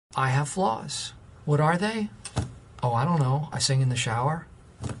I have flaws. What are they? Oh, I don't know. I sing in the shower.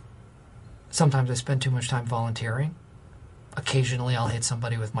 Sometimes I spend too much time volunteering. Occasionally I'll hit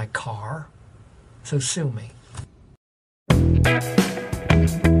somebody with my car. So sue me.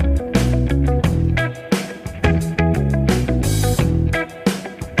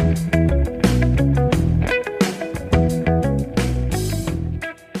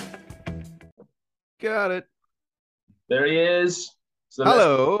 Got it. There he is. It's the lesser,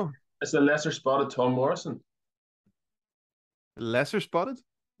 Hello. it's the lesser spotted Tom Morrison. Lesser spotted?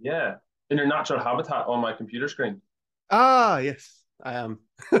 Yeah, in your natural habitat on my computer screen. Ah, yes, I am.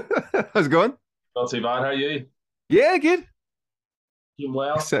 How's it going? Not too bad. How are you? Yeah, good. Doing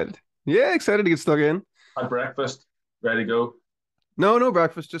well. Excited. Yeah, excited to get stuck in. Had breakfast. Ready to go. No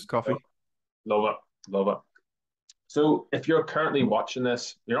breakfast, just Yep. coffee. Love it. Love it. So if you're currently watching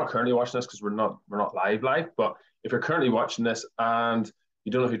this, you're not currently watching this because we're not live, but if you're currently watching this and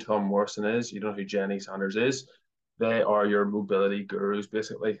you don't know who Tom Morrison is, you don't know who Jenny Sanders is, they are your mobility gurus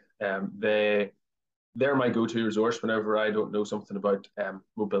basically. They're my go-to resource whenever I don't know something about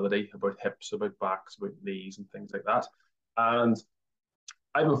mobility, about hips, about backs, about knees, and things like that. And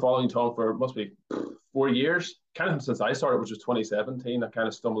I've been following Tom for must be 4 years, kind of since I started, which was 2017. I kind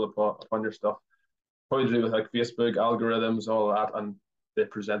of stumbled upon your stuff, probably to do with like Facebook algorithms, all that, and they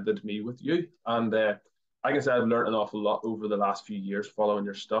presented me with you. And I can say I've learned an awful lot over the last few years following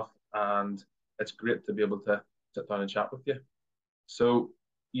your stuff, and it's great to be able to sit down and chat with you. So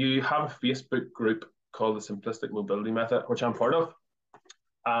you have a Facebook group called the Simplistic Mobility Method, which I'm part of,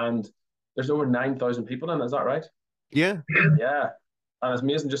 and there's over 9,000 people in it. Is that right? Yeah, Yeah. And it's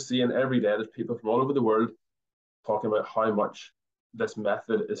amazing just seeing every day there's people from all over the world talking about how much this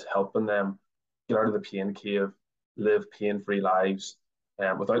method is helping them get out of the pain cave, live pain-free lives,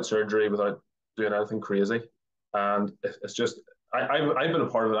 without surgery, without doing anything crazy. And it's just, I've been a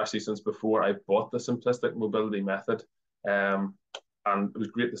part of it actually since before I bought the Simplistic Mobility Method. Um, and it was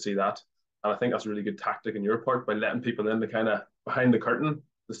great to see that. And I think that's a really good tactic on your part by letting people in the kind of behind the curtain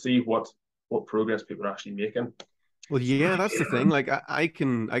to see what progress people are actually making. well, yeah, that's the thing. Like, I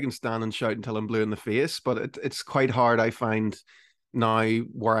can stand and shout until I'm blue in the face, but it's quite hard. I find now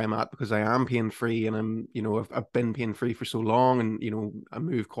where I'm at because I am pain free and I've been pain free for so long, and I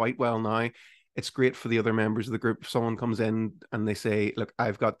move quite well now. It's great for the other members of the group. If someone comes in and they say, "Look,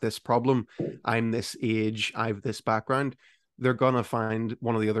 I've got this problem. I'm this age. I've this background." They're gonna find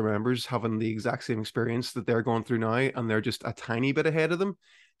one of the other members having the exact same experience that they're going through now, and they're just a tiny bit ahead of them.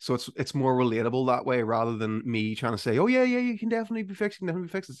 So it's more relatable that way rather than me trying to say, "Oh yeah, you can definitely be fixed, you can definitely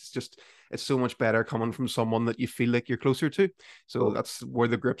be fixed." It's so much better coming from someone that you feel like you're closer to. So So that's where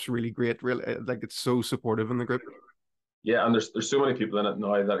the group's really great. Really, like it's so supportive in the group. yeah, and there's so many people in it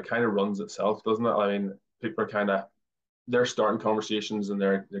now that it kind of runs itself, doesn't it? I mean, people are kind of they're starting conversations and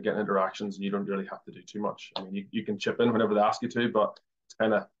they're getting interactions, and you don't really have to do too much. I mean, you can chip in whenever they ask you to, but it's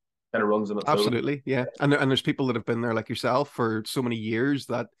kind of runs on its own. Absolutely, yeah. And there's people that have been there like yourself for so many years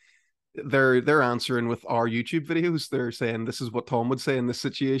that they're answering with our YouTube videos. They're saying this is what Tom would say in this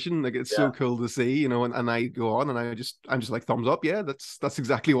situation. Like it's so Yeah, cool to see, and I go on and I'm just like thumbs up. Yeah, that's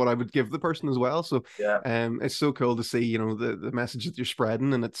exactly what I would give the person as well. So yeah, it's so cool to see, the message that you're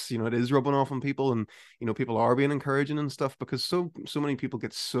spreading, and it's it is rubbing off on people, and people are being encouraging and stuff, because so many people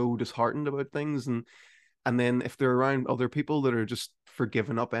get so disheartened about things, and then if they're around other people that are just for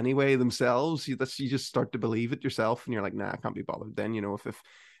giving up anyway themselves, you just start to believe it yourself, and you're like, nah, I can't be bothered. Then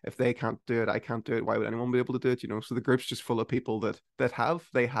if they can't do it, I can't do it. Why would anyone be able to do it? So the group's just full of people that have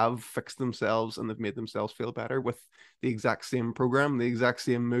fixed themselves, and they've made themselves feel better with the exact same program, the exact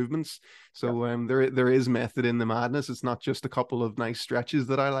same movements. yeah, So there is method in the madness. It's not just a couple of nice stretches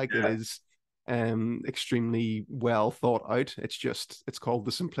that I like. It yeah. is extremely well thought out. It's called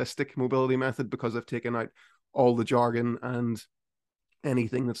the simplistic mobility method because I've taken out all the jargon and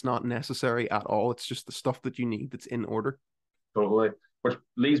anything that's not necessary at all. It's just the stuff that you need that's in order. Totally. Which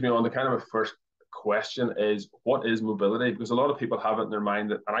leads me on to kind of a first question is what is mobility? Because a lot of people have it in their mind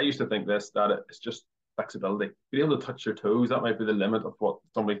that, and I used to think this, that it's just flexibility. Being able to touch your toes, that might be the limit of what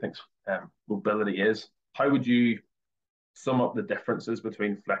somebody thinks mobility is. How would you sum up the differences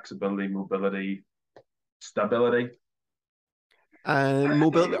between flexibility, mobility, stability? And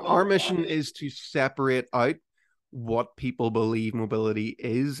mobility, our mission is to separate out what people believe mobility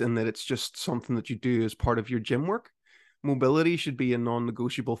is, and that it's just something that you do as part of your gym work. Mobility should be a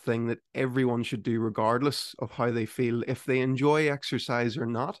non-negotiable thing that everyone should do regardless of how they feel. If they enjoy exercise or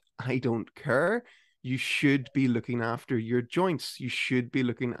not, I don't care. You should be looking after your joints. You should be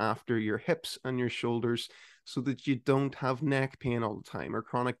looking after your hips and your shoulders so that you don't have neck pain all the time, or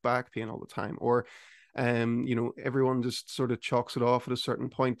chronic back pain all the time, or You know, everyone just sort of chalks it off at a certain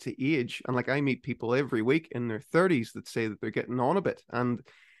point to age. And like I meet people every week in their 30s that say that they're getting on a bit. And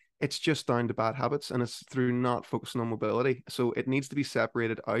it's just down to bad habits, and it's through not focusing on mobility. So it needs to be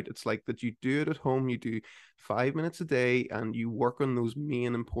separated out. It's like that you do it at home, you do 5 minutes a day, and you work on those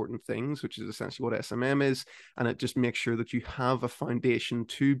main important things, which is essentially what SMM is. And it just makes sure that you have a foundation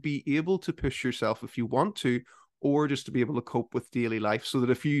to be able to push yourself if you want to, or just to be able to cope with daily life, so that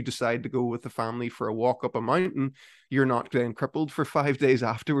if you decide to go with the family for a walk up a mountain, you're not then crippled for 5 days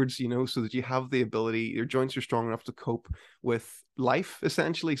afterwards, you know, so that you have the ability, your joints are strong enough to cope with life,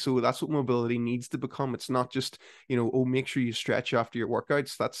 essentially. So that's what mobility needs to become. It's not just, you know, oh, make sure you stretch after your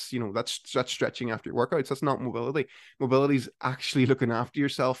workouts. That's, you know, that's stretching after your workouts. That's not mobility. Mobility is actually looking after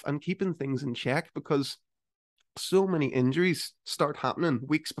yourself and keeping things in check, because so many injuries start happening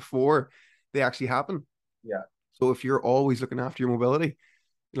weeks before they actually happen. Yeah. So if you're always looking after your mobility,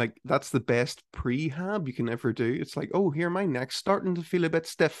 like that's the best prehab you can ever do. It's like, oh, here, my neck's starting to feel a bit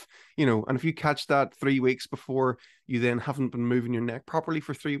stiff, you know, and if you catch that 3 weeks before you then haven't been moving your neck properly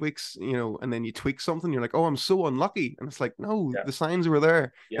for 3 weeks, you know, and then you tweak something, you're like, oh, I'm so unlucky. And it's like, no, Yeah. the signs were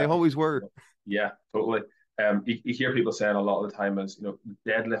there. Yeah. They always were. Yeah, totally. You hear people saying a lot of the time is, you know,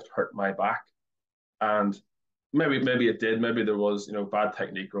 deadlift hurt my back. And maybe it did. Maybe there was, you know, bad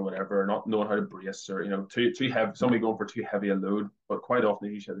technique or whatever, not knowing how to brace, or, you know, too heavy, somebody going for too heavy a load. But quite often,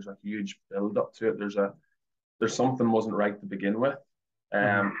 as you said, there's a huge build up to it. There's something wasn't right to begin with,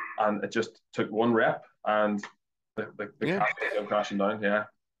 and it just took one rep, and the Yeah. castle came crashing down. Yeah.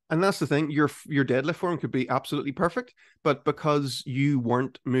 And that's the thing, your deadlift form could be absolutely perfect, but because you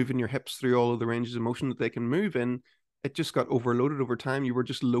weren't moving your hips through all of the ranges of motion that they can move in, it just got overloaded over time. You were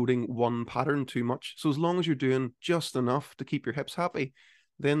just loading one pattern too much. So as long as you're doing just enough to keep your hips happy,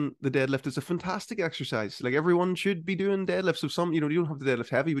 then the deadlift is a fantastic exercise. Like everyone should be doing deadlifts of some, you know, you don't have to deadlift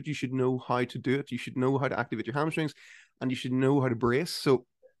heavy, but you should know how to do it. You should know how to activate your hamstrings, and you should know how to brace. So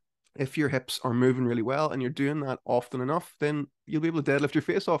if your hips are moving really well and you're doing that often enough, then you'll be able to deadlift your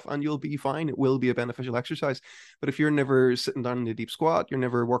face off and you'll be fine. It will be a beneficial exercise. But if you're never sitting down in a deep squat, you're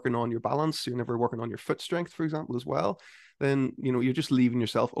never working on your balance, you're never working on your foot strength, for example, as well, then, you know, you're just leaving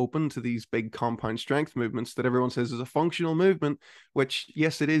yourself open to these big compound strength movements that everyone says is a functional movement, which,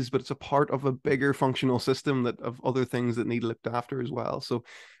 yes, it is, but it's a part of a bigger functional system that of other things that need looked after as well. So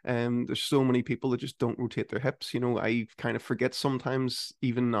there's so many people that just don't rotate their hips. You know, I kind of forget sometimes,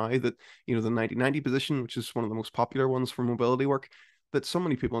 even now, that, you know, the 90-90 position, which is one of the most popular ones for mobility work, that so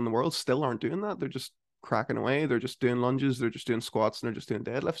many people in the world still aren't doing that. They're just cracking away. They're just doing lunges, they're just doing squats, and they're just doing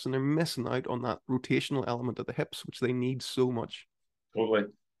deadlifts, and they're missing out on that rotational element of the hips, which they need so much. Totally.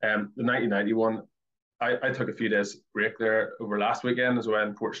 The 90-90 one, I took a few days break there over last weekend as well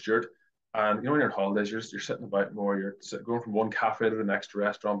in Port Stewart. And you know, when you're on holidays, you're sitting about more, you're going from one cafe to the next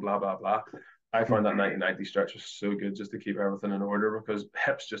restaurant, blah, blah, blah. I found that 90-90 stretch was so good just to keep everything in order, because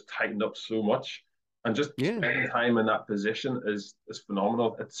hips just tightened up so much. And just spending time in that position is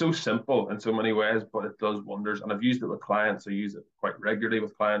phenomenal. It's so simple in so many ways, but it does wonders. And I've used it with clients. I use it quite regularly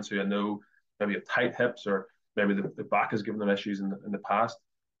with clients who I know maybe have tight hips, or maybe the back has given them issues in the past,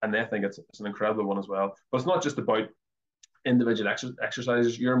 and they think it's an incredible one as well. But it's not just about individual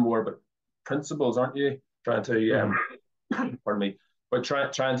exercises. You're more about principles, aren't you? Trying to pardon me, but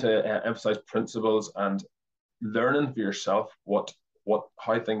trying to emphasize principles and learning for yourself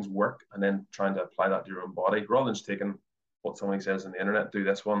how things work, and then trying to apply that to your own body, rather than just taking what somebody says on the internet, do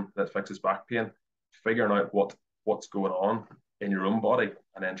this one that fixes back pain. Figuring out what's going on in your own body,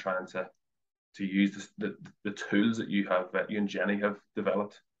 and then trying to use the tools that you and Jenni have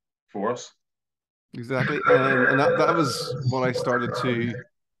developed for us. Exactly. And that was what I started to.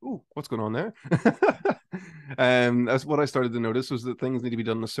 Oh, what's going on there? That's what I started to notice, was that things need to be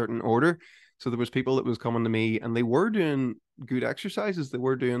done in a certain order. So there was people that was coming to me and they were doing good exercises. They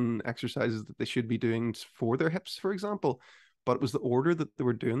were doing exercises that they should be doing for their hips, for example, but it was the order that they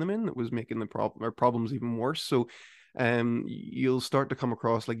were doing them in that was making the problems even worse. So you'll start to come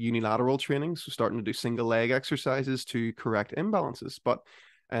across like unilateral training, so starting to do single leg exercises to correct imbalances. But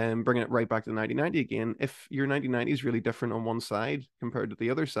bringing it right back to 90-90 again, if your 90-90 is really different on one side compared to the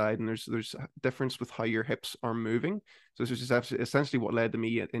other side, and there's a difference with how your hips are moving. So this is just essentially what led to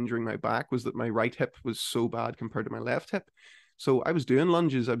me injuring my back, was that my right hip was so bad compared to my left hip. So I was doing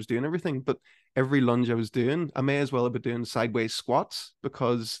lunges, I was doing everything, but every lunge I was doing, I may as well have been doing sideways squats,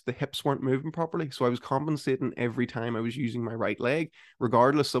 because the hips weren't moving properly. So I was compensating every time I was using my right leg,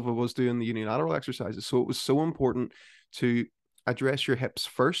 regardless of if I was doing the unilateral exercises. So it was so important to address your hips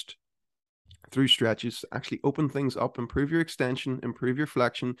first through stretches, actually open things up, improve your extension, improve your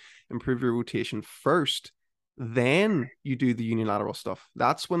flexion, improve your rotation first. Then you do the unilateral stuff.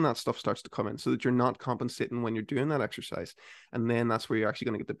 That's when that stuff starts to come in, so that you're not compensating when you're doing that exercise. And then that's where you're actually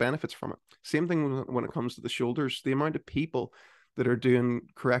going to get the benefits from it. Same thing when it comes to the shoulders. The amount of people that are doing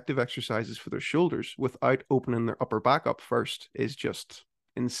corrective exercises for their shoulders without opening their upper back up first is just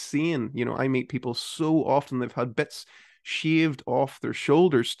insane. You know, I meet people so often, they've had bits shaved off their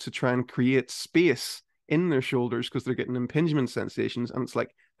shoulders to try and create space in their shoulders because they're getting impingement sensations. And it's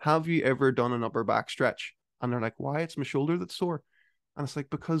like, have you ever done an upper back stretch? And they're like, why? It's my shoulder that's sore. And it's like,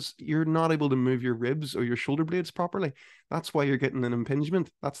 because you're not able to move your ribs or your shoulder blades properly. That's why you're getting an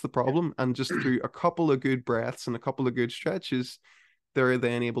impingement. That's the problem. And just through a couple of good breaths and a couple of good stretches, they're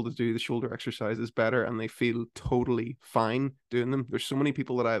then able to do the shoulder exercises better, and they feel totally fine doing them. There's so many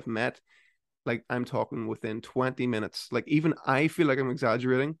people that I've met, like I'm talking within 20 minutes. Like even I feel like I'm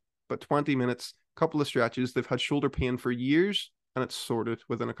exaggerating, but 20 minutes, couple of stretches, they've had shoulder pain for years, and it's sorted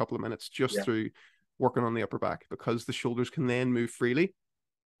within a couple of minutes just through working on the upper back, because the shoulders can then move freely.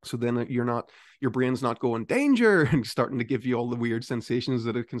 So then your brain's not going danger and starting to give you all the weird sensations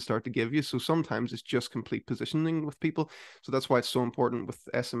that it can start to give you. So sometimes it's just complete positioning with people. So that's why it's so important with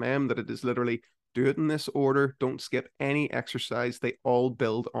SMM that it is literally do it in this order. Don't skip any exercise. They all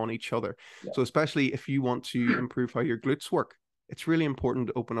build on each other. Yeah. So especially if you want to improve how your glutes work, it's really important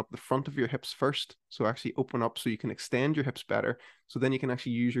to open up the front of your hips first. So actually open up so you can extend your hips better. So then you can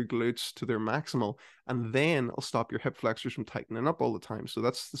actually use your glutes to their maximal, and then it'll stop your hip flexors from tightening up all the time. So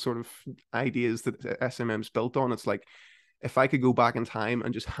that's the sort of ideas that SMM's built on. It's like, if I could go back in time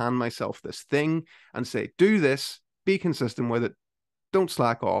and just hand myself this thing and say, do this, be consistent with it, don't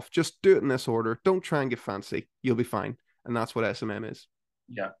slack off, just do it in this order, don't try and get fancy, you'll be fine. And that's what SMM is.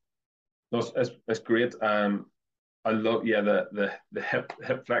 Yeah, no, it's great. I love the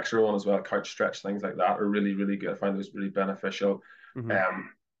hip flexor one as well, couch stretch, things like that are really, really good. I find those really beneficial.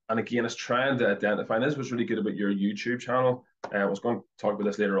 And again, it's trying to identify, and this was really good about your YouTube channel. I was going to talk about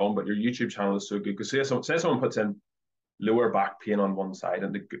this later on, but your YouTube channel is so good because say someone puts in lower back pain on one side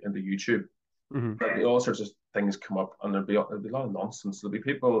into YouTube, all sorts of things come up, and there'll be a lot of nonsense. There'll be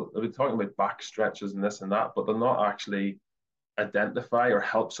people they'll be talking about back stretches and this and that, but they'll not actually identify or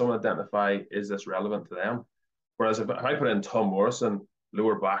help someone identify, is this relevant to them? Whereas if I put in Tom Morrison,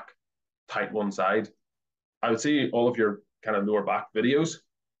 lower back, tight one side, I would see all of your kind of lower back videos,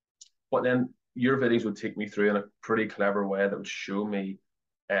 but then your videos would take me through in a pretty clever way that would show me,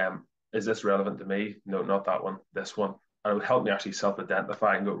 is this relevant to me? No, not that one, this one. And it would help me actually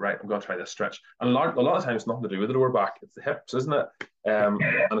self-identify and go, right, I'm going to try this stretch. And a lot of times it's nothing to do with the lower back. It's the hips, isn't it? And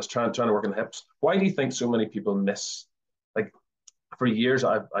it's trying to work on the hips. Why do you think so many people miss, like, for years,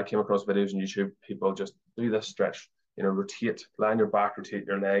 I came across videos on YouTube. People just do this stretch, rotate, lie on your back, rotate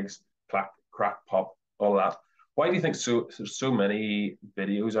your legs, clack, crack, pop, all that. Why do you think there's so many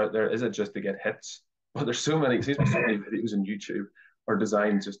videos out there? Is it just to get hits? But there's so many videos on YouTube are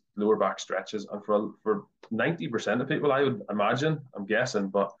designed just lower back stretches, and for 90% of people, I would imagine, I'm guessing,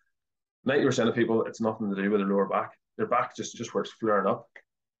 but 90% of people, it's nothing to do with their lower back. Their back just works flaring up.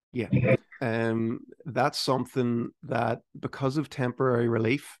 Yeah. That's something that, because of temporary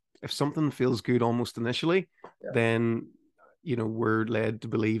relief, if something feels good almost initially, then we're led to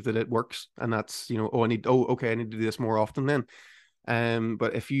believe that it works, and that's I need to do this more often then.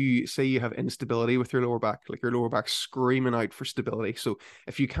 But if you say you have instability with your lower back, like your lower back screaming out for stability, so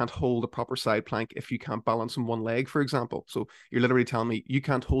if you can't hold a proper side plank, if you can't balance on one leg, for example, so you're literally telling me you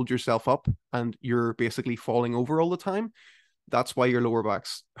can't hold yourself up and you're basically falling over all the time, that's why your lower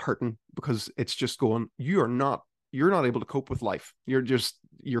back's hurting, because it's just going, you're not able to cope with life.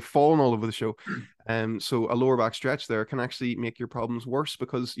 You're falling all over the show. So a lower back stretch there can actually make your problems worse,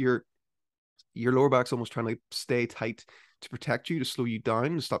 because your lower back's almost trying to stay tight to protect you, to slow you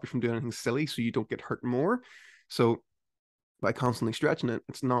down, to stop you from doing anything silly so you don't get hurt more. So by constantly stretching it,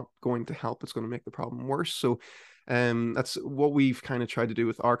 it's not going to help. It's going to make the problem worse. So that's what we've kind of tried to do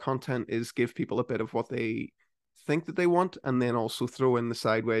with our content, is give people a bit of what they think that they want, and then also throw in the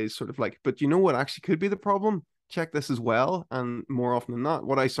sideways sort of like, but you know what actually could be the problem? Check this as well. And more often than not,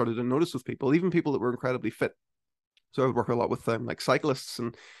 what I started to notice with people, even people that were incredibly fit, so I would work a lot with them, like cyclists,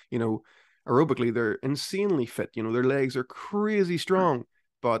 and aerobically they're insanely fit, their legs are crazy strong,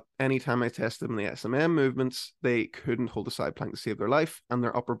 but anytime I tested them in the SMM movements, they couldn't hold a side plank to save their life, and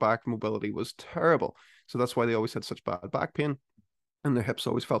their upper back mobility was terrible. So that's why they always had such bad back pain, and their hips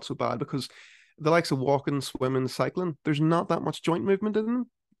always felt so bad, because the likes of walking, swimming, cycling, there's not that much joint movement in them.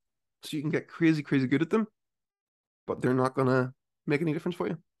 So you can get crazy, crazy good at them, but they're not going to make any difference for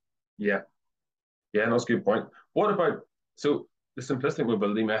you. Yeah. Yeah, that's a good point. What about, so the simplistic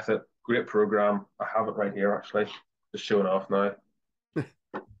mobility method, great program. I have it right here, actually, just showing off now.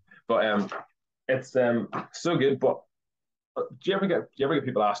 But it's so good. But do you ever get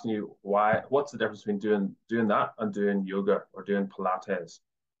people asking you what's the difference between doing that and doing yoga or doing Pilates?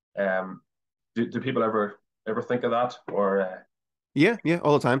 Um, do people ever think of that or Yeah,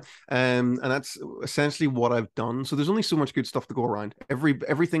 all the time. And that's essentially what I've done. So there's only so much good stuff to go around.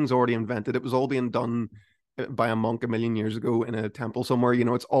 Everything's already invented. It was all being done by a monk a million years ago in a temple somewhere.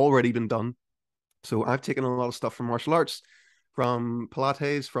 It's already been done. So I've taken a lot of stuff from martial arts, from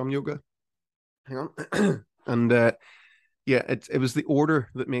Pilates, from yoga. Hang on. And yeah, it was the order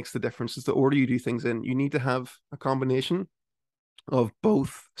that makes the difference. It's the order you do things in. You need to have a combination of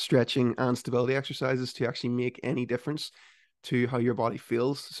both stretching and stability exercises to actually make any difference to how your body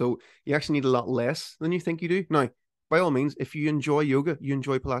feels. So you actually need a lot less than you think you do. Now, by all means, if you enjoy yoga, you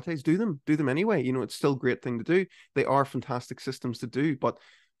enjoy Pilates, do them anyway. It's still a great thing to do. They are fantastic systems to do. But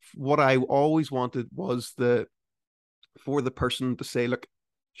what I always wanted was for the person to say, look,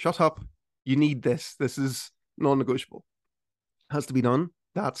 shut up. You need this. This is non-negotiable. Has to be done.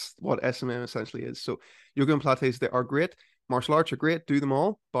 That's what SMM essentially is. So yoga and Pilates, they are great. Martial arts are great. Do them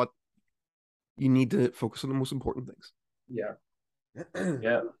all, but you need to focus on the most important things. yeah,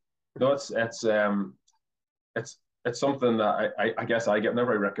 yeah. No, it's something that I guess I get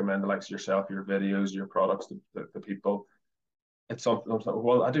whenever I recommend the likes of yourself, your videos, your products to people. It's something I'm like,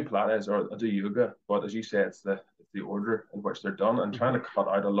 well, I do Pilates or I do yoga, but as you say, it's the order in which they're done and trying to cut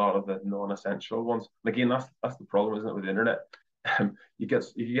out a lot of the non-essential ones. And again, that's the problem, isn't it, with the internet? You get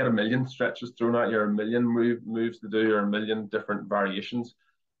a million stretches thrown at you, or a million moves to do, or a million different variations,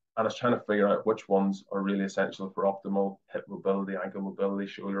 and it's trying to figure out which ones are really essential for optimal hip mobility, ankle mobility,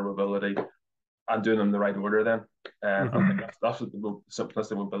 shoulder mobility, and doing them in the right order. Then, I think that's what the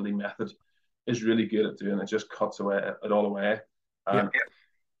simplistic mobility method is really good at doing. It just cuts it all away.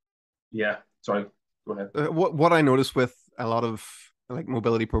 Yeah. Sorry. Go ahead. What I notice with a lot of like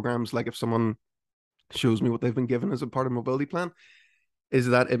mobility programs, like if someone shows me what they've been given as a part of mobility plan, is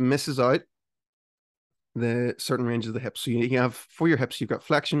that it misses out the certain ranges of the hips. So you have, for your hips, you've got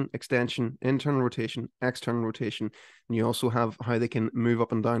flexion, extension, internal rotation, external rotation, and you also have how they can move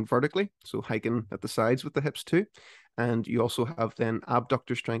up and down vertically, so hiking at the sides with the hips too. And you also have then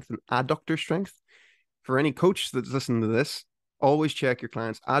abductor strength and adductor strength. For any coach that's listening to this, always check your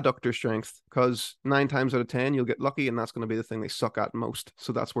clients' adductor strength, because 9 times out of 10 you'll get lucky, and that's going to be the thing they suck at most.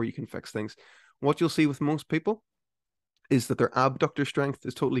 So that's where you can fix things. What you'll see with most people is that their abductor strength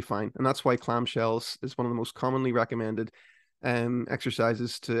is totally fine. And that's why clamshells is one of the most commonly recommended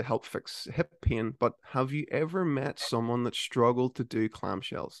exercises to help fix hip pain. But have you ever met someone that struggled to do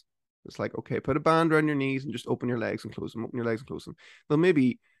clamshells? It's like, okay, put a band around your knees and just open your legs and close them, open your legs and close them. They'll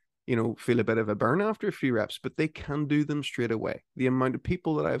maybe, feel a bit of a burn after a few reps, but they can do them straight away. The amount of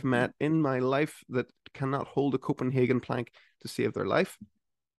people that I've met in my life that cannot hold a Copenhagen plank to save their life,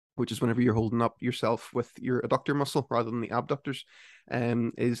 which is whenever you're holding up yourself with your adductor muscle rather than the abductors,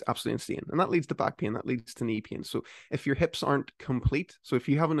 is absolutely insane. And that leads to back pain, that leads to knee pain. So if your hips aren't complete, so if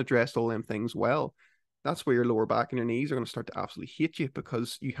you haven't addressed all them things well, that's where your lower back and your knees are going to start to absolutely hate you,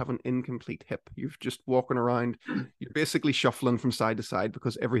 because you have an incomplete hip. You're just walking around, you're basically shuffling from side to side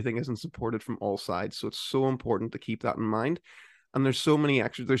because everything isn't supported from all sides. So it's so important to keep that in mind. And there's so many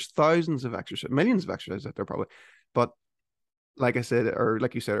there's thousands of exercises, millions of exercises out there probably, but like I said, or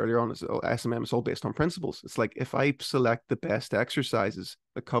like you said earlier on, SMM is all based on principles. It's like, if I select the best exercises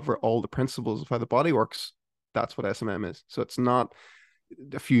that cover all the principles of how the body works, that's what SMM is. So it's not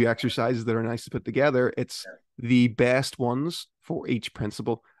a few exercises that are nice to put together. It's the best ones for each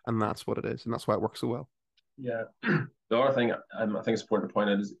principle, and that's what it is, and that's why it works so well. Yeah. The other thing I think it's important to point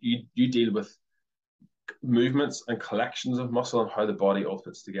out is you deal with movements and collections of muscle and how the body all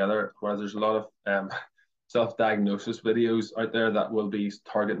fits together, whereas there's a lot of self-diagnosis videos out there that will be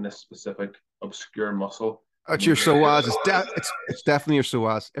targeting this specific obscure muscle. It's your psoas. It's definitely your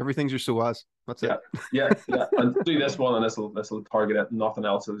psoas. Everything's your psoas. That's it. Yeah. And do this one, and this will target it. Nothing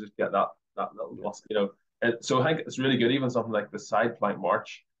else. It'll just get that little muscle. So I think it's really good. Even something like the side plank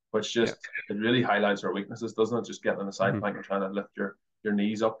march, which just it really highlights our weaknesses, doesn't it? Just getting in the side plank and trying to lift your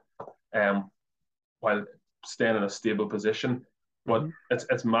knees up, while staying in a stable position. But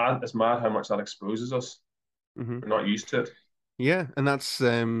it's mad how much that exposes us. We're not used to it. Yeah, and that's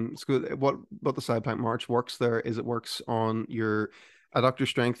it's good. What the side plank march works there is, it works on your adductor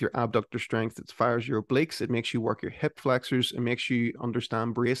strength, your abductor strength. It fires your obliques. It makes you work your hip flexors. It makes you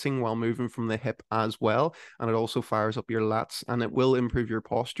understand bracing while moving from the hip as well. And it also fires up your lats, and it will improve your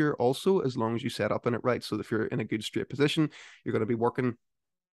posture also, as long as you set up in it right. So if you're in a good straight position, you're going to be working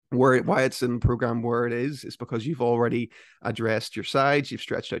why it's in the program where it is because you've already addressed your sides, you've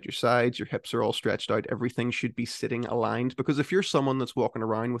stretched out your sides, your hips are all stretched out, everything should be sitting aligned. Because if you're someone that's walking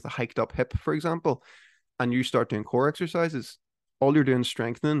around with a hiked up hip, for example, and you start doing core exercises, all you're doing is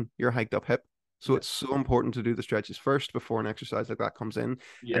strengthening your hiked up hip. So Yeah. it's so important to do the stretches first before an exercise like that comes in. And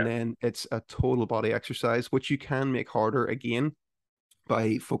Yeah. then it's a total body exercise, which you can make harder again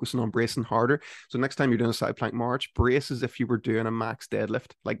by focusing on bracing harder. So next time you're doing a side plank march, brace as if you were doing a max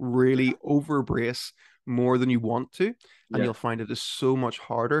deadlift, like really over brace more than you want to, and Yeah. you'll find it is so much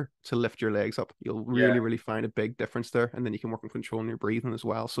harder to lift your legs up. You'll Yeah. really find a big difference there, and then you can work on controlling your breathing as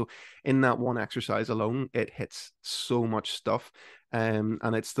well. So in that one exercise alone, it hits so much stuff. And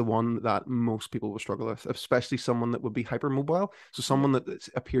it's the one that most people will struggle with, especially someone that would be hypermobile. So someone that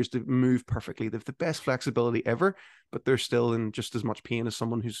appears to move perfectly, they have the best flexibility ever, but they're still in just as much pain as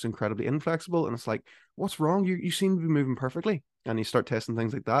someone who's incredibly inflexible. And it's like, what's wrong? You seem to be moving perfectly. And you start testing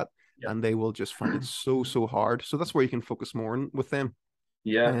things like that, Yeah. and they will just find it so hard. So that's where you can focus more with them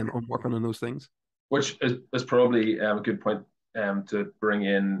Yeah. on working on those things. Which is probably a good point to bring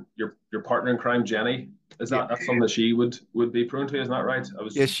in your partner in crime, Jenni. Is Yeah. that's something that she would be prone to? Isn't that right? I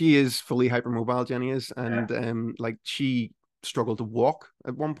was. Yeah, she is fully hypermobile, Jenni is. Yeah. And like she struggled to walk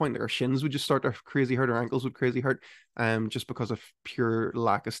at one point. Like her shins would just start to crazy hurt, her ankles would crazy hurt, just because of pure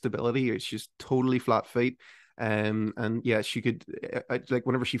lack of stability. She's totally flat feet. And yeah, she could like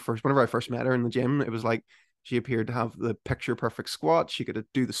whenever I first met her in the gym, it was like she appeared to have the picture perfect squat. She could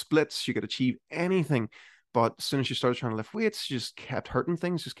do the splits, she could achieve anything. But as soon as she started trying to lift weights, she just kept hurting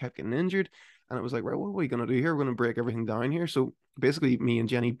things, just kept getting injured. And it was like, right, what are we going to do here? We're going to break everything down here. So basically, me and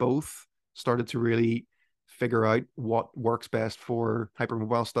Jenni both started to really figure out what works best for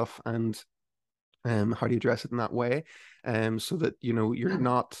hypermobile stuff, and how do you address it in that way, so that you're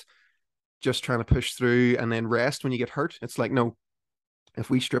not just trying to push through and then rest when you get hurt. It's like, no, if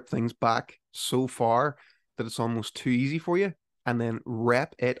we strip things back so far that it's almost too easy for you, and then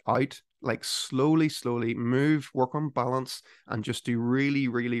rep it out, like slowly move, work on balance, and just do really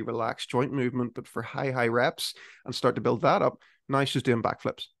relaxed joint movement, but for high reps, and start to build that up. Now she's doing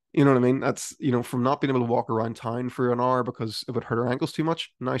backflips. You know what I mean? That's, from not being able to walk around town for an hour because it would hurt her ankles too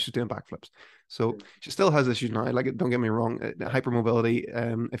much. Now she's doing backflips. So she still has issues now. Like, don't get me wrong, hypermobility,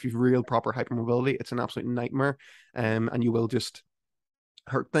 if you've real proper hypermobility, it's an absolute nightmare. And you will just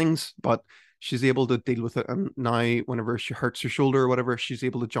hurt things, but she's able to deal with it. And now, whenever she hurts her shoulder or whatever, she's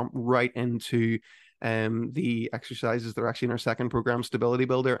able to jump right into the exercises that are actually in her second program, Stability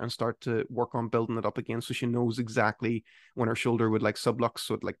Builder, and start to work on building it up again. So she knows exactly when her shoulder would like sublux,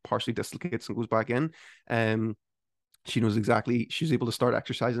 so it like partially dislocates and goes back in. She knows exactly, she's able to start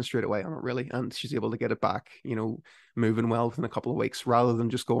exercising straight away on it, really, and she's able to get it back, moving well within a couple of weeks, rather than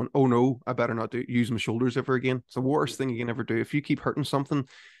just going, oh no, I better not use my shoulders ever again. It's the worst thing you can ever do. If you keep hurting something,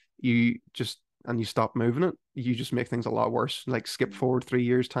 you just and you stop moving it, you just make things a lot worse. Like, skip forward 3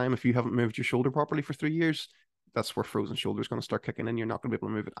 years time, if you haven't moved your shoulder properly for 3 years, that's where frozen shoulder is going to start kicking in. You're not going to be able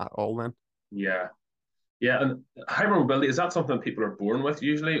to move it at all then. Yeah. Yeah. And hypermobility, is that something people are born with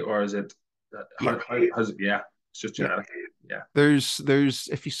usually, or is it Yeah. how's it? Yeah, it's just Yeah. genetic. Yeah. There's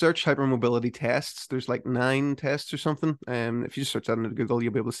if you search hypermobility tests, there's like 9 tests or something. If you just search that into Google,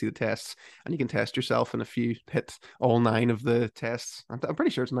 you'll be able to see the tests, and you can test yourself. And if you hit all 9 of the tests, I'm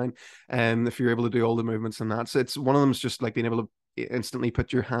pretty sure it's 9. If you're able to do all the movements and that, so it's one of them is just like being able to instantly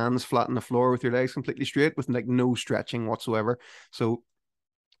put your hands flat on the floor with your legs completely straight with like no stretching whatsoever. So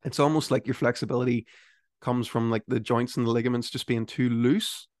it's almost like your flexibility comes from like the joints and the ligaments just being too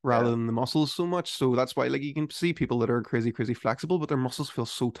loose rather Yeah. than the muscles so much. So that's why, like, you can see people that are crazy flexible, but their muscles feel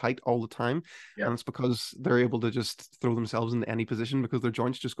so tight all the time. Yeah. And it's because they're able to just throw themselves into any position because their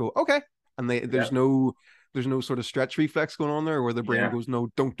joints just go, okay. And there's no sort of stretch reflex going on there where the brain Yeah. goes,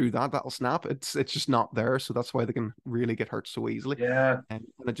 no, don't do that, that'll snap. It's just not there. So that's why they can really get hurt so easily. Yeah. And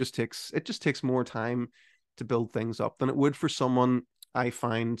it just takes more time to build things up than it would for someone. I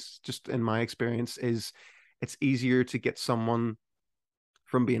find, just in my experience, is it's easier to get someone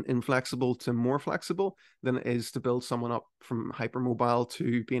from being inflexible to more flexible than it is to build someone up from hypermobile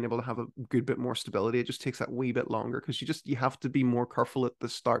to being able to have a good bit more stability. It just takes that wee bit longer because you have to be more careful at the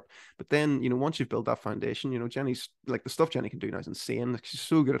start. But then, once you've built that foundation, Jenni's like, the stuff Jenni can do now is insane. Like, she's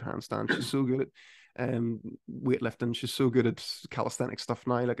so good at handstands, she's so good at weightlifting, she's so good at calisthenic stuff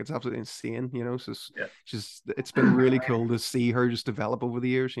now. Like, it's absolutely insane. So it's been really cool to see her just develop over the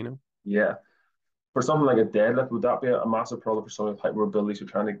years. Yeah. For something like a deadlift, would that be a massive problem for someone with hypermobility? So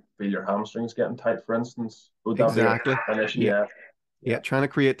trying to feel your hamstrings getting tight, for instance, would that be Exactly. an issue? Yeah. Yeah. Yeah, trying to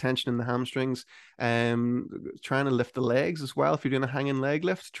create tension in the hamstrings, trying to lift the legs as well. If you're doing a hanging leg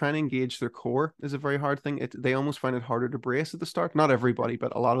lift, trying to engage their core is a very hard thing. They almost find it harder to brace at the start. Not everybody,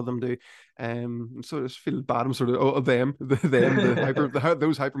 but a lot of them do. So I just feel bad. I'm sort of them, those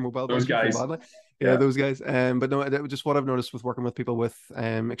hypermobile Those ones. You feel guys. bad, like. Yeah, Yeah. those guys. But no, just what I've noticed with working with people with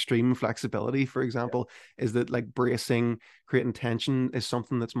extreme flexibility, for example, is that like bracing, creating tension is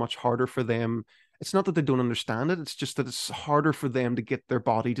something that's much harder for them. It's not that they don't understand it, it's just that it's harder for them to get their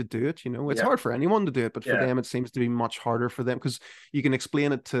body to do it. It's Yeah. hard for anyone to do it, but for Yeah. them it seems to be much harder for them, because you can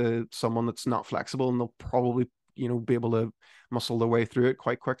explain it to someone that's not flexible and they'll probably be able to muscle their way through it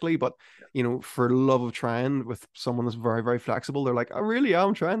quite quickly. But for love of trying with someone that's very, very flexible, they're like, I really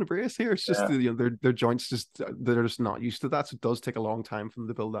am trying to brace here. It's just their joints, just they're just not used to that, so it does take a long time for them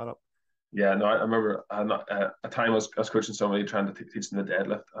to build that up. Yeah, no, I remember a time I was coaching somebody trying to teach them the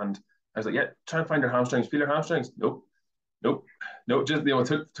deadlift, and I was like, "Yeah, try and find your hamstrings. Feel your hamstrings." Nope, nope, nope. Just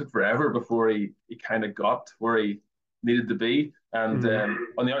it took forever before he kind of got where he needed to be, and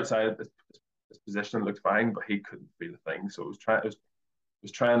on the outside, his position looked fine, but he couldn't feel a thing. So it was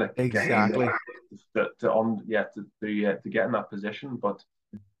trying to get him Exactly. to get in that position, but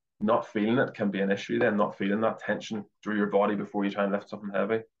not feeling it can be an issue. Then not feeling that tension through your body before you try and lift something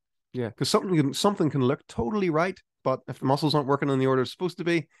heavy. Yeah, because something can look totally right, but if the muscles aren't working in the order it's supposed to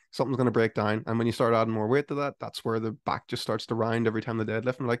be, something's going to break down. And when you start adding more weight to that, that's where the back just starts to round every time the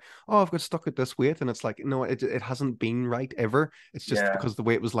deadlift. And like, oh, I've got stuck at this weight, and it's like, no, it hasn't been right ever. It's just because the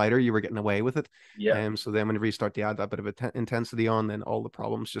weight was lighter, you were getting away with it. So then whenever you start to add that bit of intensity on, then all the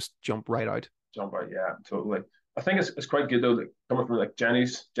problems just jump right out. Yeah, totally. I think it's quite good though, that coming from like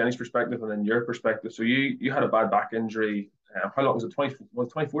Jenni's perspective and then your perspective. So you had a bad back injury. How long was it?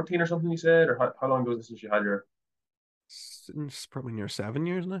 2014 or something you said, or how long ago was it since you had your It's probably near 7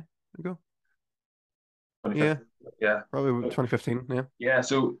 years now ago. 2015? Yeah, Yeah, probably 2015. Yeah. yeah.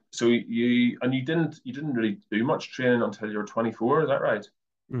 So you didn't really do much training until you were 24. Is that right?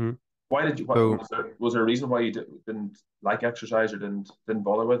 Mm-hmm. Why did you? So Was there a reason why you didn't like exercise or didn't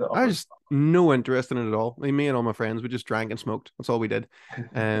bother with it? I just no interest in it at all. Like, me and all my friends, we just drank and smoked. That's all we did.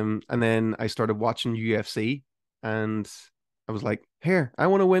 And then I started watching UFC, and I was like, "Here, I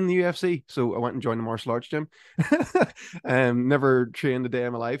want to win the UFC." So I went and joined the martial arts gym. Never trained a day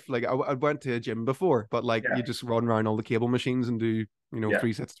in my life. Like I went to a gym before, but like you just run around all the cable machines and do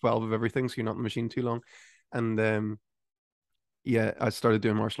 3 sets of 12 of everything, so you're not in the machine too long. And yeah, I started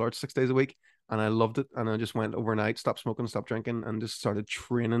doing martial arts 6 days a week, and I loved it. And I just went overnight, stopped smoking, stopped drinking, and just started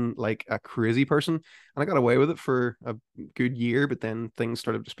training like a crazy person. And I got away with it for a good year, but then things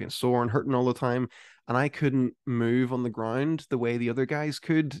started just being sore and hurting all the time. And I couldn't move on the ground the way the other guys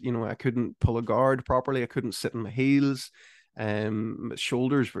could. I couldn't pull a guard properly. I couldn't sit on my heels. My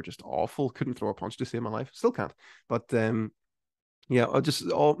shoulders were just awful. Couldn't throw a punch to save my life. Still can't. But yeah,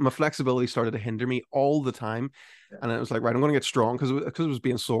 all my flexibility started to hinder me all the time. And it was like, right, I'm going to get strong, because it was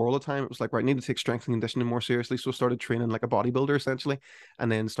being sore all the time. It was like, right, I need to take strength and conditioning more seriously. So I started training like a bodybuilder essentially, and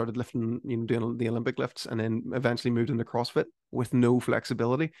then started lifting, doing the Olympic lifts, and then eventually moved into CrossFit with no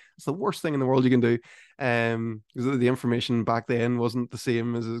flexibility. It's the worst thing in the world you can do. Because the information back then wasn't the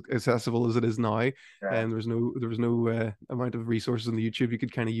same as accessible as it is now. And there was no amount of resources on the YouTube you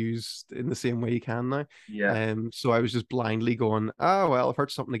could kind of use in the same way you can now. So I was just blindly going, oh well, I've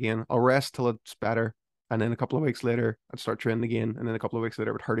hurt something again. I'll rest till it's better. And then a couple of weeks later, I'd start training again. And then a couple of weeks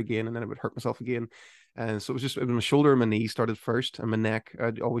later, it would hurt again. And then it would hurt myself again. And so it was my shoulder and my knee started first, and my neck.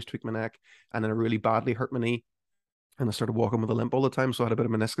 I'd always tweak my neck. And then I really badly hurt my knee. And I started walking with a limp all the time. So I had a bit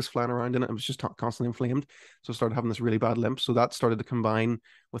of meniscus flying around in it. It was just constantly inflamed. So I started having this really bad limp. So that started to combine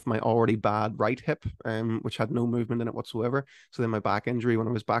with my already bad right hip, which had no movement in it whatsoever. So then my back injury when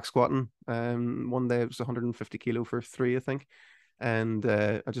I was back squatting, one day it was 150 kilo for 3, I think. And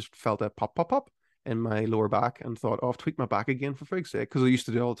I just felt a pop, pop, pop in my lower back, and thought, oh, I've tweaked my back again, for frig's sake, because I used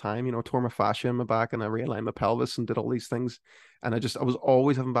to do it all the time. Tore my fascia in my back, and I realigned my pelvis and did all these things. And I was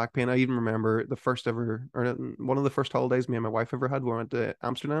always having back pain. I even remember the first ever, or one of the first holidays me and my wife ever had, we went to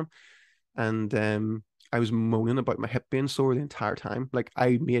Amsterdam, and I was moaning about my hip being sore the entire time. Like,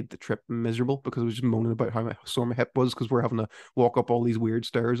 I made the trip miserable because I was just moaning about how sore my hip was, because we're having to walk up all these weird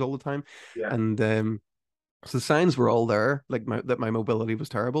stairs all the time. And so the signs were all there, like that my mobility was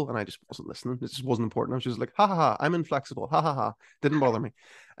terrible, and I just wasn't listening. It just wasn't important. I was just like, ha ha ha, I'm inflexible, ha ha ha. Didn't bother me.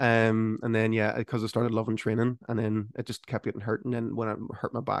 And then because I started loving training, and then it just kept getting hurt. And then when I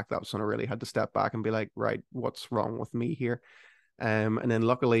hurt my back, that was when I really had to step back and be like, right, what's wrong with me here? And then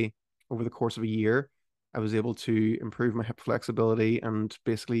luckily, over the course of a year, I was able to improve my hip flexibility and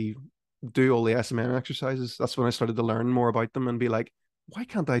basically do all the SMM exercises. That's when I started to learn more about them and be like, why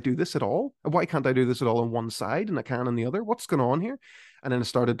can't I do this at all? Why can't I do this at all on one side and I can on the other? What's going on here? And then I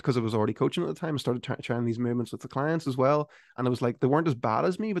started, because I was already coaching at the time, I started trying these movements with the clients as well. And I was like, they weren't as bad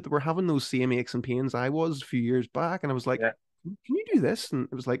as me, but they were having those same aches and pains I was a few years back. And I was like, Yeah. can you do this? And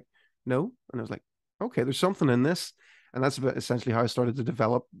it was like, no. And I was like, okay, there's something in this. And that's essentially how I started to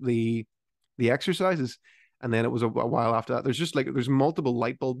develop the exercises. And then it was a while after that. There's multiple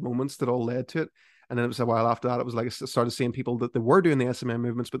light bulb moments that all led to it. And then it was a while after that. It was like I started seeing people that they were doing the SMM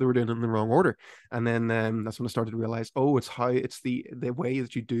movements, but they were doing it in the wrong order. And then that's when I started to realize, oh, it's the way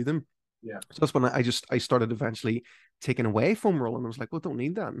that you do them. Yeah. So that's when I started eventually taking away foam roll, and I was like, well, don't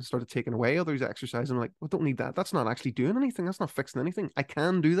need that. And started taking away other exercises. And I'm like, well, don't need that. That's not actually doing anything. That's not fixing anything. I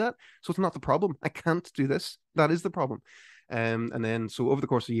can do that. So it's not the problem. I can't do this. That is the problem. And then so over the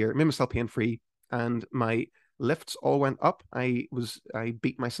course of the year, I made myself pain free, and my lifts all went up. I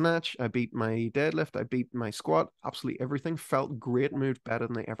beat my snatch, I beat my deadlift, I beat my squat, absolutely everything. Felt great, moved better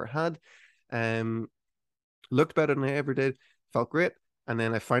than I ever had, looked better than I ever did, felt great. And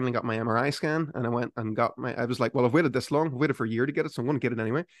then I finally got my MRI scan, and I went and got I was like, well, I've waited this long, I've waited for a year to get it, so I'm going to get it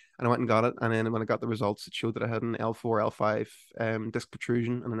anyway. And I went and got it. And then when I got the results, it showed that I had an L4, L5 disc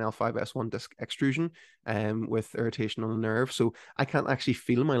protrusion and an L5, S1 disc extrusion with irritation on the nerve. So I can't actually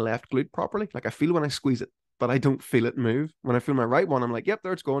feel my left glute properly. Like I feel when I squeeze it, but I don't feel it move. When I feel my right one, I'm like, yep,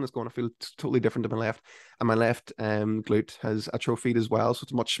 there it's going. It's going. I feel it's totally different to my left. And my left glute has atrophied as well. So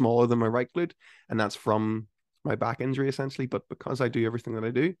it's much smaller than my right glute. And that's from my back injury essentially. But because I do everything that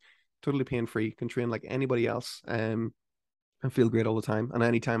I do, totally pain free, can train like anybody else, and feel great all the time. And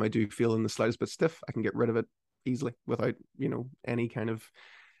anytime I do feel in the slightest bit stiff, I can get rid of it easily without, any kind of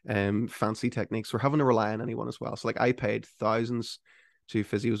fancy techniques or having to rely on anyone as well. So like I paid thousands to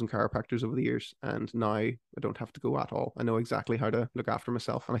physios and chiropractors over the years, and now I don't have to go at all. I know exactly how to look after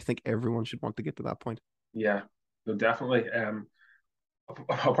myself, and I think everyone should want to get to that point. Yeah, no, definitely.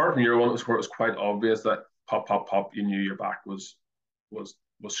 Apart from your one, it was where it was quite obvious that pop, pop, pop, you knew your back was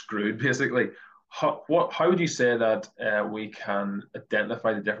screwed basically. How would you say that we can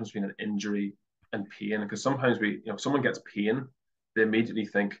identify the difference between an injury and pain? Because sometimes someone gets pain, they immediately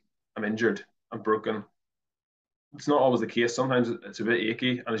think I'm injured, I'm broken. It's not always the case. Sometimes it's a bit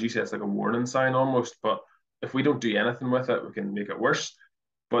achy, and as you say, it's like a warning sign almost. But if we don't do anything with it, we can make it worse.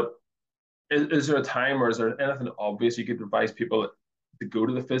 But is there a time, or is there anything obvious you could advise people to go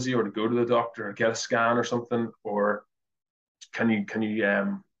to the physio or to go to the doctor or get a scan or something, or can you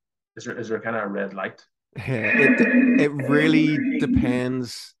is there kind of a red light? Yeah, it really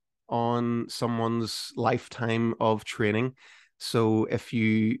depends on someone's lifetime of training. So if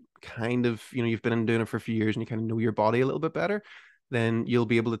you kind of, you've been doing it for a few years and you kind of know your body a little bit better, then you'll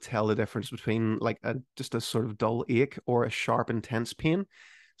be able to tell the difference between like just a sort of dull ache or a sharp, intense pain.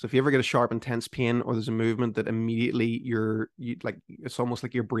 So if you ever get a sharp, intense pain, or there's a movement that immediately it's almost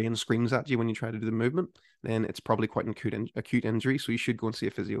like your brain screams at you when you try to do the movement, then it's probably quite an acute injury. So you should go and see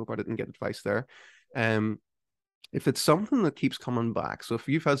a physio about it and get advice there. Um, if it's something that keeps coming back, so if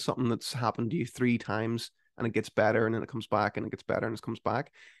you've had something that's happened to you 3 times and it gets better and then it comes back and it gets better and it comes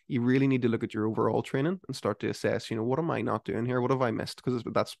back, you really need to look at your overall training and start to assess, what am I not doing here? What have I missed? Because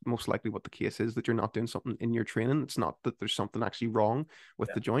that's most likely what the case is, that you're not doing something in your training. It's not that there's something actually wrong with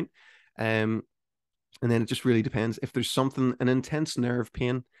the joint. And then it just really depends. If there's an intense nerve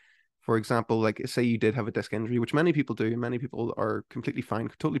pain, for example, like say you did have a disc injury, which many people do, many people are completely fine,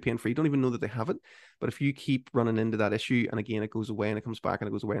 totally pain-free, don't even know that they have it. But if you keep running into that issue and again, it goes away and it comes back and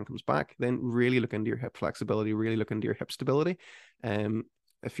it goes away and comes back, then really look into your hip flexibility, really look into your hip stability.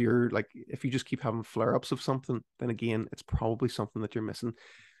 If you just keep having flare-ups of something, then again, it's probably something that you're missing.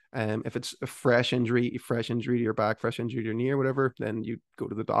 If it's a fresh injury to your back, fresh injury to your knee or whatever, then you go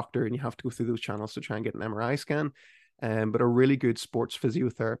to the doctor and you have to go through those channels to try and get an MRI scan. But a really good sports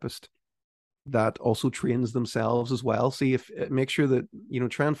physiotherapist that also trains themselves as well. See if make sure that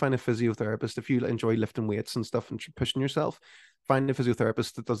try and find a physiotherapist if you enjoy lifting weights and stuff and pushing yourself. Find a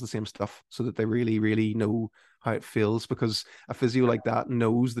physiotherapist that does the same stuff so that they really, really know how it feels, because a physio like that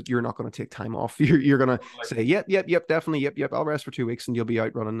knows that you're not going to take time off. You're going to say, yep, definitely, yep, I'll rest for 2 weeks and you'll be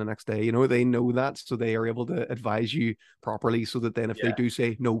out running the next day. They know that, so they are able to advise you properly, so that then if they do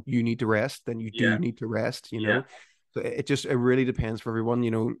say, no, you need to rest, then you do need to rest, So it really depends for everyone,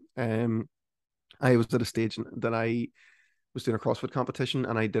 I was at a stage that I was doing a CrossFit competition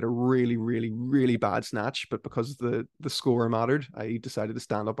and I did a really, really, really bad snatch, but because the score mattered, I decided to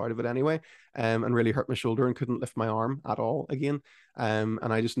stand up out of it anyway, and really hurt my shoulder and couldn't lift my arm at all again. And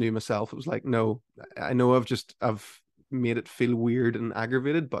I just knew myself, it was like, no, I know I've made it feel weird and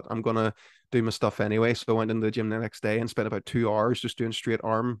aggravated, but I'm gonna do my stuff anyway. So I went into the gym the next day and spent about 2 hours just doing straight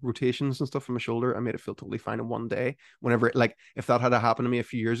arm rotations and stuff from my shoulder. I made it feel totally fine in one day. Whenever like if that had happened to me a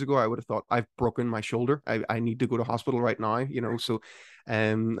few years ago, I would have thought I've broken my shoulder. I need to go to hospital right now, you know. So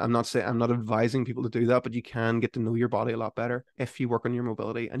I'm not saying I'm not advising people to do that, but you can get to know your body a lot better if you work on your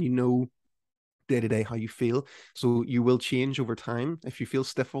mobility and you know day to day how you feel. So you will change over time. If you feel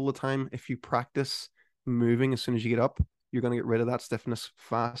stiff all the time, if you practice moving as soon as you get up, you're going to get rid of that stiffness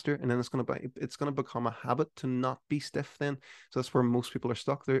faster, and then it's going to become a habit to not be stiff then. So that's where most people are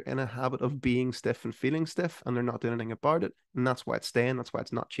stuck. They're in a habit of being stiff and feeling stiff, and they're not doing anything about it, and that's why it's staying. That's why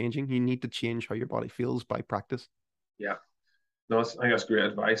it's not changing. You need to change how your body feels by practice. Yeah, no, I think that's great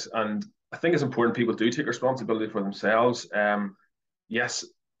advice, and I think it's important people do take responsibility for themselves. Yes,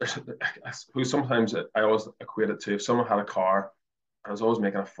 I suppose sometimes I always equate it to if someone had a car and it was always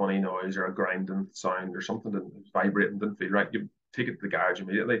making a funny noise or a grinding sound or something that was vibrating, didn't feel right, you take it to the garage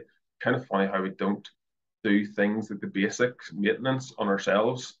immediately. Kind of funny how we don't do things like the basic maintenance on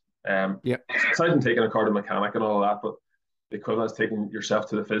ourselves. Yeah. Aside from taking a car to a mechanic and all that, but the equivalent is taking yourself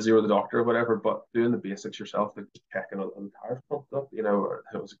to the physio or the doctor or whatever, but doing the basics yourself, like just checking on the tires pumped up, you know, or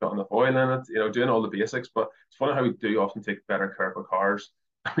has it got enough oil in it, you know, doing all the basics. But it's funny how we do often take better care of our cars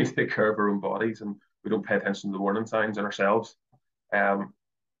and we take care of our own bodies and we don't pay attention to the warning signs in ourselves.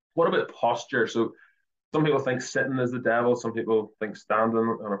 What about posture? So some people think sitting is the devil. Some people think standing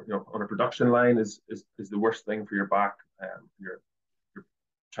on a production line is the worst thing for your back. You're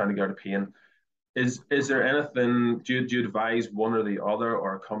trying to get out of pain. Is there anything? Do you advise one or the other,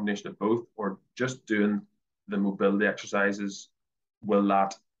 or a combination of both, or just doing the mobility exercises? Will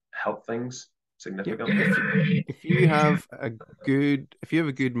that help things significantly? If you have a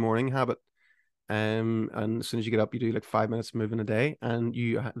good morning habit, and as soon as you get up, you do like 5 minutes moving a day, and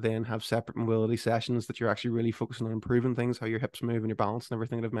you then have separate mobility sessions that you're actually really focusing on improving things, how your hips move and your balance and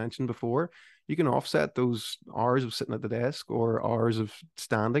everything that I've mentioned before. You can offset those hours of sitting at the desk or hours of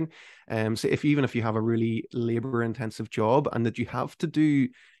standing. So even if you have a really labor intensive job and that you have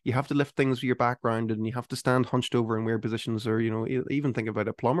to lift things with your background and you have to stand hunched over in weird positions, or even think about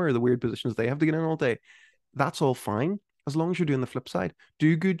a plumber, the weird positions they have to get in all day. That's all fine as long as you're doing the flip side.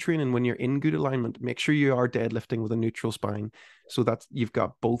 Do good training when you're in good alignment. Make sure you are deadlifting with a neutral spine so that you've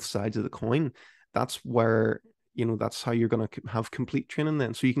got both sides of the coin. That's where, that's how you're going to have complete training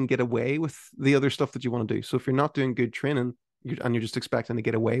then. So you can get away with the other stuff that you want to do. So if you're not doing good training and you're just expecting to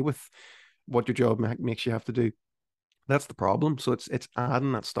get away with what your job makes you have to do, that's the problem. So it's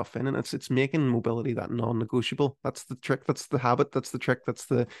adding that stuff in, and it's making mobility that non-negotiable. That's the trick. That's the habit. That's the trick. That's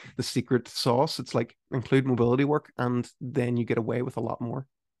the secret sauce. It's like include mobility work, and then you get away with a lot more.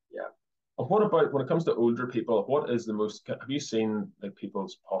 Yeah. And what about when it comes to older people? What is the most? Have you seen like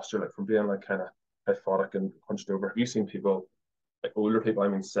people's posture, like from being like kind of hyphotic and hunched over? Have you seen people like older people? I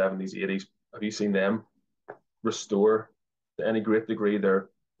mean, 70s, 80s. Have you seen them restore to any great degree their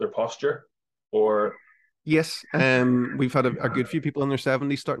posture, or? Yes, we've had a good few people in their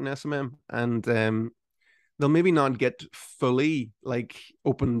 70s starting SMM, and they'll maybe not get fully like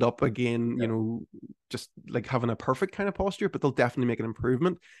opened up again, just like having a perfect kind of posture, but they'll definitely make an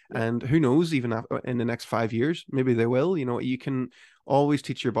improvement. Yeah. And who knows, even in the next 5 years, maybe they will. You can always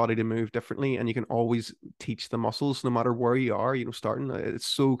teach your body to move differently, and you can always teach the muscles no matter where you are, starting. It's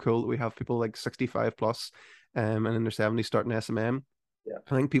so cool that we have people like 65 plus and in their 70s starting SMM. Yeah.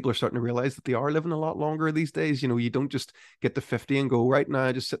 I think people are starting to realize that they are living a lot longer these days. You don't just get to 50 and go, right now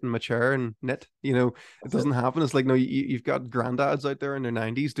I just sit in my chair and knit. It doesn't happen. It's like, no, you've got granddads out there in their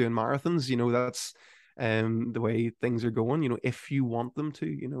 90s doing marathons. That's the way things are going, if you want them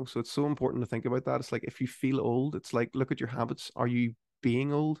to, so it's so important to think about that. It's like, if you feel old, it's like, look at your habits. Are you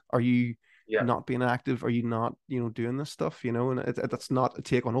being old? Are you not being active? Are you not, doing this stuff, and that's not a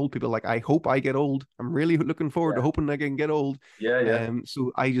take on old people. Like, I hope I get old. I'm really looking forward to hoping I can get old.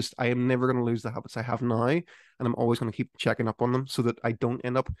 So I am never going to lose the habits I have now, and I'm always going to keep checking up on them so that I don't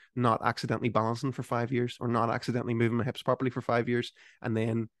end up not accidentally balancing for 5 years or not accidentally moving my hips properly for 5 years, and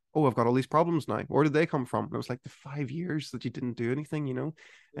then I've got all these problems now. Where did they come from? And it was like the 5 years that you didn't do anything,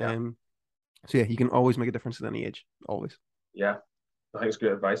 So you can always make a difference at any age, always. Yeah, I think it's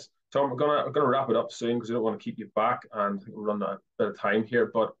great advice. Tom, I'm gonna wrap it up soon because I don't want to keep you back, and I think we're running out a bit of time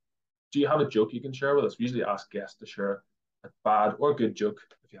here. But do you have a joke you can share with us? We usually ask guests to share a bad or good joke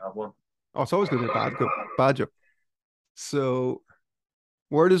if you have one. Oh, it's always going to be a bad joke. So,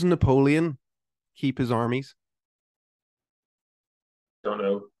 where does Napoleon keep his armies? Don't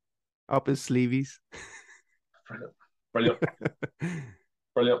know. Up his sleeveys. Brilliant.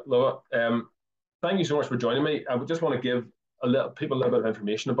 Brilliant. Love it. Thank you so much for joining me. I would just want to give people a little bit of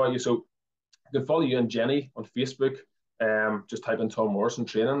information about you. So you can follow you and Jenni on Facebook. Just type in Tom Morrison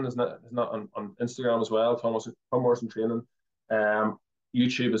Training, isn't it? Isn't that on Instagram as well? Tom Morrison Training.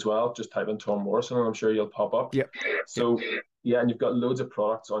 YouTube as well. Just type in Tom Morrison, and I'm sure you'll pop up. Yep. So yeah, and you've got loads of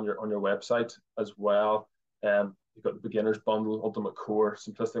products on your website as well. You've got the beginner's bundle, ultimate core,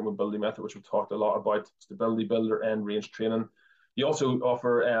 simplistic mobility method, which we've talked a lot about, stability builder, end range training. You also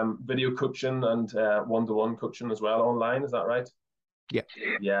offer video coaching and one-to-one coaching as well online. Is that right? Yeah.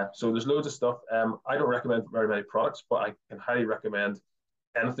 Yeah. So there's loads of stuff. I don't recommend very many products, but I can highly recommend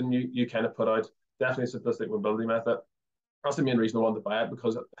anything you kind of put out. Definitely simplistic mobility method. That's the main reason I wanted to buy it,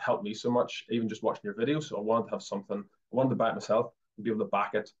 because it helped me so much, even just watching your videos. So I wanted to have something, I wanted to buy it myself and be able to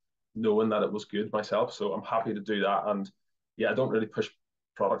back it, knowing that it was good myself. So I'm happy to do that. And yeah, I don't really push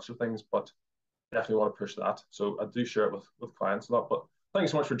products or things, but definitely want to push that. So I do share it with clients a lot. But thank you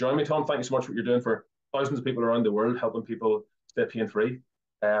so much for joining me, Tom. Thank you so much for what you're doing for thousands of people around the world, helping people stay pain free.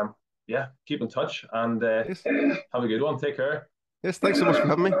 Yeah, keep in touch and Yes. have a good one. Take care. Yes, thanks so much for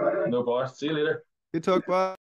having me. No bother. See you later. Good talk, bye.